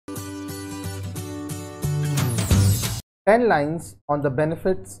10 lines on the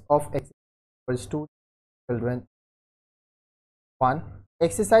benefits of exercise for students and children. 1.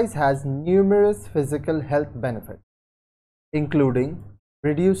 Exercise has numerous physical health benefits, including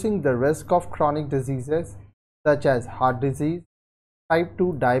reducing the risk of chronic diseases such as heart disease, type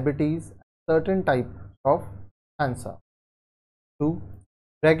 2 diabetes, and certain types of cancer. 2.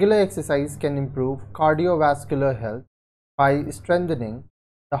 Regular exercise can improve cardiovascular health by strengthening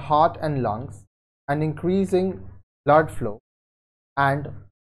the heart and lungs and increasing blood flow and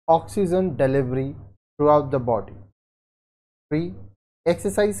oxygen delivery throughout the body. 3.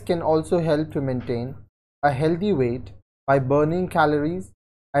 Exercise can also help to maintain a healthy weight by burning calories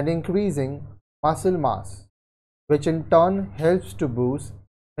and increasing muscle mass, which in turn helps to boost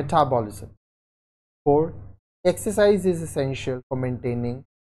metabolism. 4. Exercise is essential for maintaining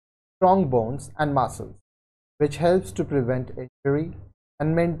strong bones and muscles, which helps to prevent injury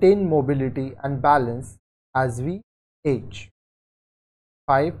and maintain mobility and balance as we age.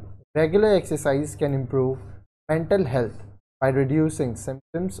 5. Regular exercise can improve mental health by reducing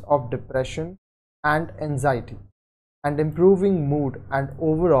symptoms of depression and anxiety and improving mood and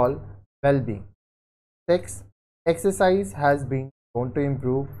overall well-being. 6. Exercise has been shown to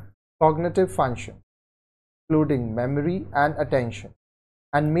improve cognitive function, including memory and attention,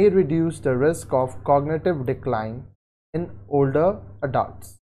 and may reduce the risk of cognitive decline in older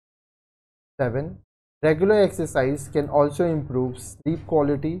adults. 7. Regular exercise can also improve sleep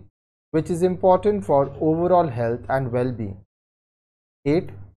quality, which is important for overall health and well-being.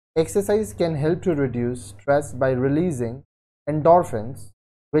 8. Exercise can help to reduce stress by releasing endorphins,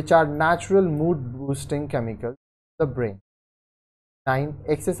 which are natural mood-boosting chemicals in the brain. 9.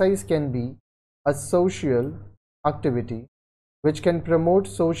 Exercise can be a social activity which can promote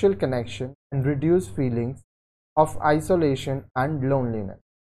social connection and reduce feelings of isolation and loneliness.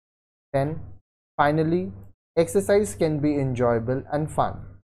 10. Finally, exercise can be enjoyable and fun,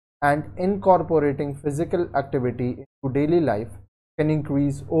 and incorporating physical activity into daily life can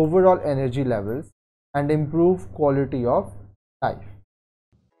increase overall energy levels and improve quality of life.